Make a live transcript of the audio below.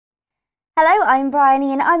Hello, I'm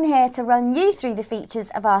Bryony and I'm here to run you through the features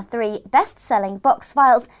of our 3 best-selling box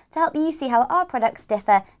files to help you see how our products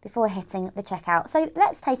differ before hitting the checkout. So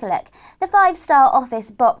let's take a look. The 5-star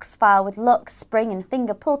office box file with lock, spring and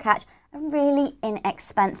finger pull catch are really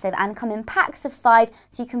inexpensive and come in packs of 5,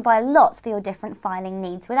 so you can buy lots for your different filing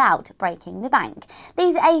needs without breaking the bank.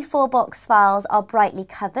 These A4 box files are brightly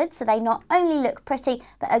covered, so they not only look pretty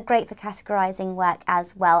but are great for categorising work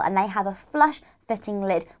as well, and they have a flush fitting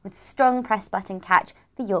lid with strong press button catch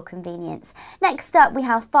for your convenience. Next up, we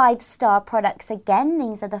have 5-star products again.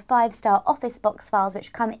 These are the 5-star office box files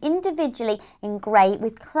which come individually in grey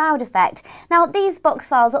with cloud effect. Now these box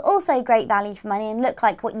files are also great value for money and look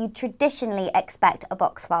like what you traditionally expect a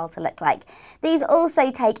box file to look like. These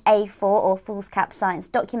also take A4 or foolscap science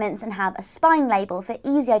documents and have a spine label for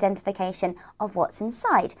easy identification of what's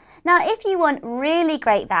inside. Now if you want really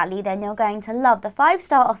great value, then you're going to love the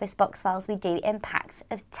 5-star office box files we do in packs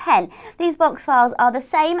of 10. These box files are the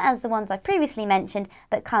same as the ones I previously mentioned,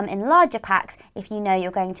 but come in larger packs if you know you're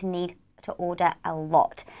going to need to order a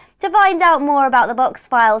lot. To find out more about the box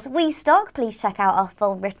files we stock, please check out our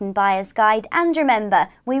full written buyer's guide, and remember,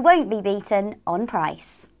 we won't be beaten on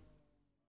price.